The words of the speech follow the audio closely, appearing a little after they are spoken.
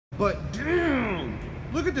But damn,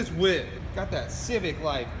 look at this whip. Got that Civic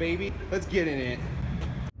life, baby. Let's get in it.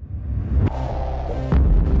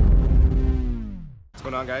 What's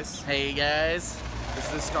going on, guys? Hey guys, This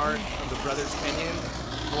is the start of the Brothers Canyon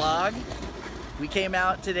vlog. We came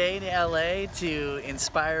out today to LA to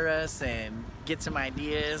inspire us and get some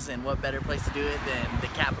ideas, and what better place to do it than the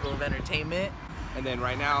capital of entertainment. And then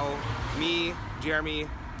right now, me, Jeremy,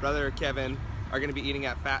 brother Kevin are gonna be eating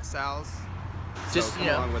at Fat Sal's. Just, so you come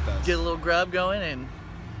know, along with us. get a little grub going, and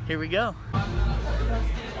here we go.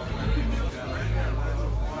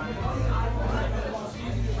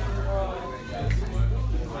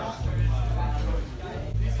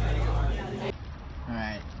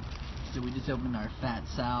 Alright, so we just opened our Fat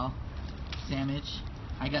Sal sandwich.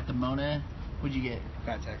 I got the Mona. What'd you get?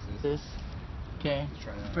 Fat Texas. This. Okay. Let's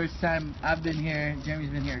try that. First time I've been here. Jeremy's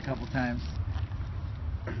been here a couple times.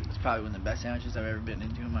 It's probably one of the best sandwiches I've ever been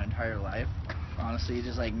into in my entire life. Honestly, it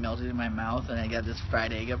just like melted in my mouth, and I got this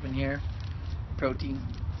fried egg up in here. Protein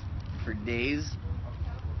for days.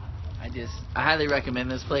 I highly recommend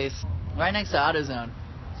this place. Right next to AutoZone,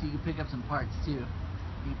 so you can pick up some parts too,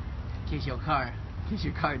 in case your car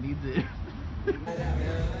needs it.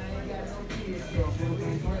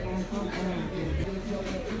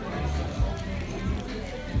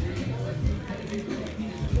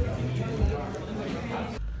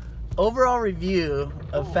 Overall review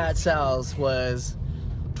of Fat Sal's was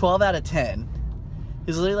 12 out of 10.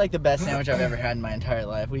 It's literally like the best sandwich I've ever had in my entire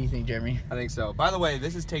life. What do you think, Jeremy? I think so. By the way,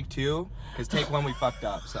 this is take 2, because take 1 we fucked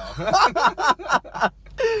up, so.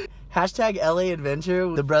 Hashtag LA Adventure.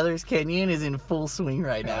 The Brothers Canyon is in full swing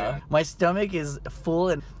right now. Yeah. My stomach is full,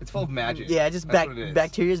 and It's full of magic. yeah, just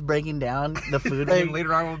bacteria is breaking down the food. And then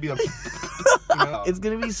later on we'll be like, you know. It's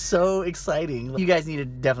gonna be so exciting. You guys need to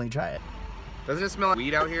definitely try it. Doesn't it smell like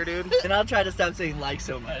weed out here, dude? And I'll try to stop saying like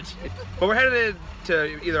so much. But we're headed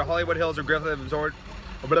to either Hollywood Hills or Griffith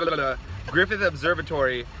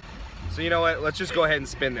Observatory. So you know what? Let's just go ahead and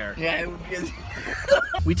spin there. Yeah.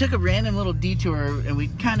 We took a random little detour, and we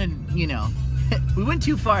kind of, you know, we went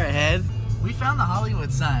too far ahead. We found the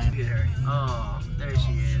Hollywood sign. Look at her. Oh, there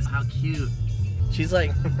she is. How cute. She's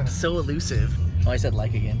like so elusive. Oh, I said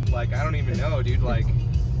like again. Like, I don't even know, dude. Like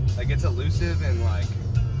it's elusive and like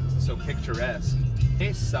so picturesque.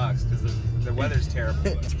 It sucks because the weather's terrible.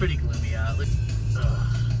 It's pretty gloomy out.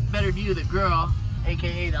 Better view of the girl,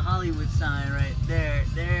 aka the Hollywood sign right there.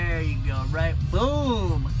 There you go, right?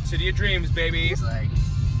 Boom! City of dreams, baby. It's like,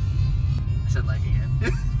 I said like again.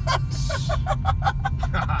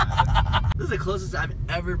 This is the closest I've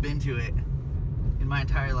ever been to it in my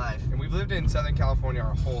entire life. And we've lived in Southern California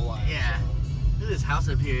our whole life. Yeah. So. Look at this house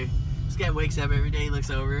up here. This guy wakes up every day,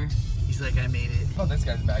 looks over. He's like, I made it. Oh, this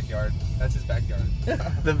guy's backyard. That's his backyard.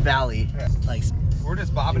 The valley. Yeah. Like, We're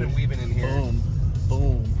just bobbing and weaving in here. boom,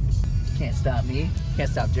 boom. Can't stop me. Can't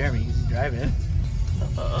stop Jeremy because he's driving.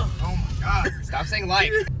 Oh my god. Stop saying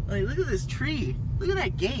like. Like, look at this tree. Look at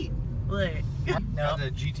that gate. Like, no. That's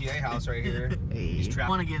a GTA house right here. Hey, He's I trapped.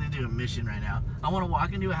 want to get into a mission right now. I want to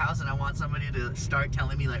walk into a house and I want somebody to start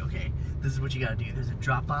telling me like, okay, this is what you got to do. There's a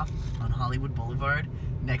drop off on Hollywood Boulevard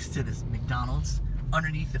next to this McDonald's.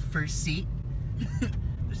 Underneath the first seat,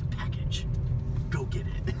 there's a package. Go get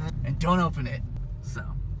it. And don't open it. So,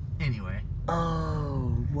 anyway.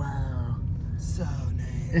 Oh, wow. So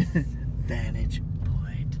nice. Vantage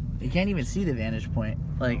point. You can't even see the vantage point.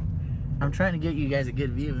 Like, I'm trying to get you guys a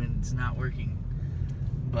good view and it's not working.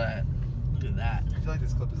 But, look at that. I feel like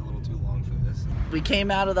this clip is a little too long for this. We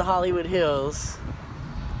came out of the Hollywood Hills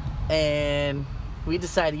and we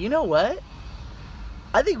decided, you know what?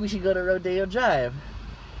 I think we should go to Rodeo Drive.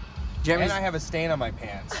 And I have a stain on my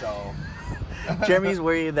pants, so. Jeremy's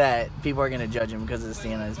worried that people are going to judge him because of the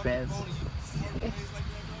stain on his pants.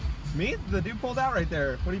 Me? The dude pulled out right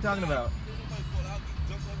there. What are you talking about?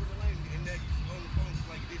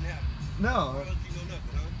 No.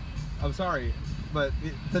 I'm sorry, but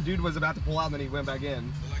the dude was about to pull out and then he went back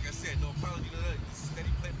in. Like I said, no apology, no nothing. Just steady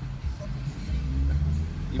play.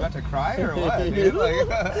 You about to cry or what, dude? Like,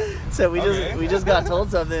 So we okay. just got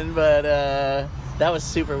told something, but that was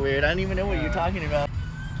super weird. I don't even know what you're talking about.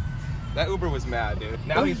 that Uber was mad, dude.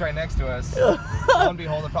 Now he's right next to us. Lo and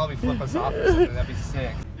behold, he'll probably flip us off or something. That'd be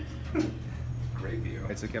sick. Great view.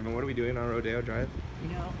 Alright, so Kevin, what are we doing on Rodeo Drive? You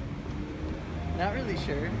know, not really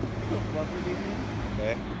sure what we're doing,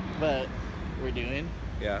 Okay. but we're doing.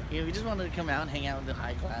 Yeah. You know, we just wanted to come out and hang out with the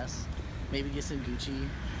high class. Maybe get some Gucci,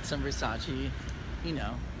 some Versace, you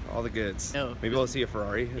know. All the goods. No. Maybe we'll see a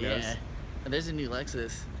Ferrari. Who knows? Yeah. And there's a new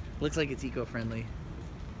Lexus. Looks like it's eco-friendly.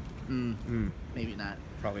 Maybe not.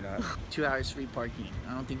 Probably not. 2 hours free parking.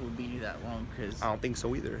 I don't think we'll be here that long because I don't think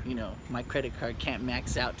so either. you know, my credit card can't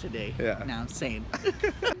max out today. Yeah. Now I'm saying.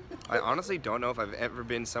 I honestly don't know if I've ever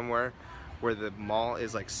been somewhere where the mall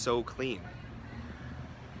is like so clean.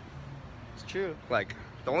 It's true. Like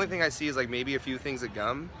the only thing I see is like maybe a few things at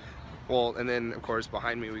Gum. Well, and then of course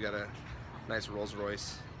behind me we got a nice Rolls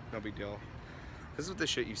Royce. No big deal. This is what the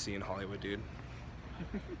shit you see in Hollywood, dude.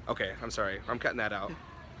 Okay, I'm sorry. I'm cutting that out.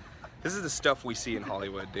 This is the stuff we see in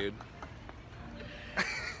Hollywood, dude.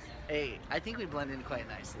 Hey, I think we blend in quite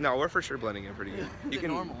nicely. No, we're for sure blending in pretty good. You can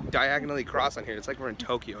normal. diagonally cross on here. It's like we're in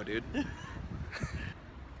Tokyo, dude.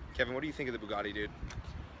 Kevin, what do you think of the Bugatti, dude?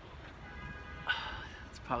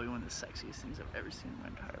 It's probably one of the sexiest things I've ever seen in my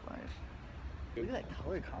entire life. Look at that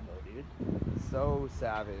color combo, dude. So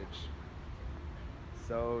savage.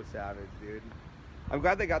 So savage, dude. I'm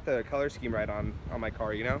glad they got the color scheme right on my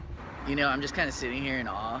car, you know? You know, I'm just kind of sitting here in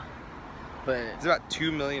awe, but It's about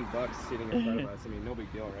 $2 million sitting in front of us. I mean, no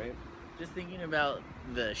big deal, right? just thinking about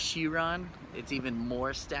the Chiron, it's even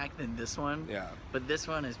more stacked than this one. Yeah. But this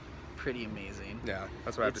one is pretty amazing. Yeah,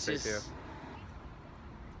 that's what I have to It's say just too.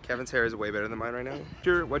 Kevin's hair is way better than mine right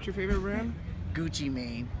now. What's your favorite brand? Gucci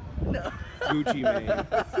Mane. Gucci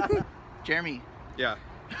Mane. Jeremy, Yeah.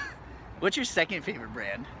 what's your second favorite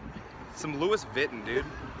brand? Some Louis Vuitton, dude.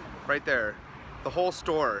 Right there. The whole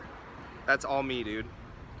store. That's all me, dude.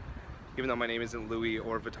 Even though my name isn't Louis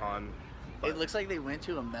or Vuitton. It looks like they went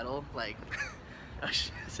to a metal, like, oh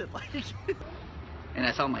shit, is it like? And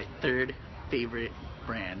I saw my third favorite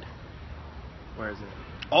brand. Where is it?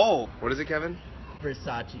 Oh! What is it, Kevin?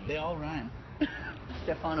 Versace. They all rhyme.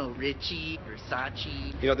 Stefano Ricci,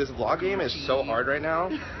 Versace. You know, this vlog game is so hard right now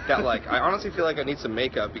that, like, I honestly feel like I need some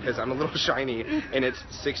makeup because I'm a little shiny and it's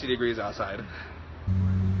 60 degrees outside.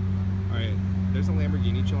 Alright, there's a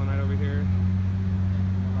Lamborghini chilling right over here.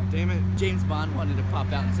 Damn it. James Bond wanted to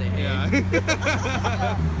pop out and say, hey.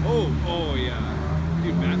 Yeah. oh yeah.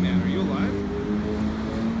 Dude, Batman, are you alive?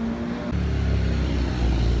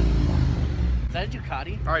 Is that a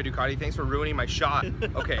Ducati? Alright, Ducati, thanks for ruining my shot.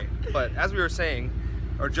 Okay, but as we were saying,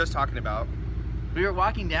 or just talking about, We were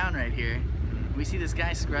walking down right here. We see this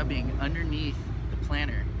guy scrubbing underneath the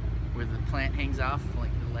planter where the plant hangs off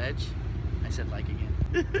like the ledge. I said like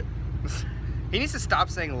again. he needs to stop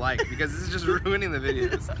saying like because this is just ruining the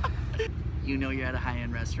videos. You know you're at a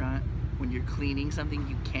high-end restaurant when you're cleaning something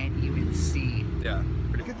you can't even see. Yeah.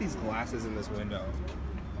 Look at these glasses in this window.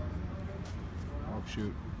 Oh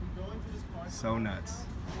shoot. So nuts.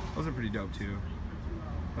 Those are pretty dope too.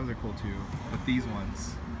 Those are cool too. But these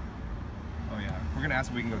ones. Oh yeah. We're gonna ask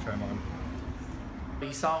if we can go try them on.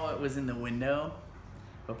 You saw what was in the window,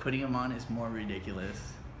 but putting them on is more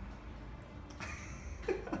ridiculous.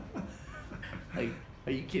 Like,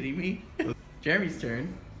 are you kidding me? Jeremy's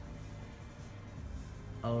turn.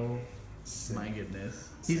 Oh my goodness.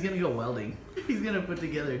 He's gonna go welding. He's gonna put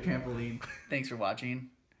together a trampoline. Thanks for watching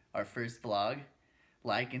our first vlog.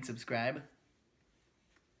 Like and subscribe.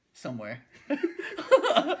 Somewhere. That's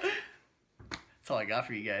all I got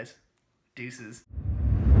for you guys. Deuces.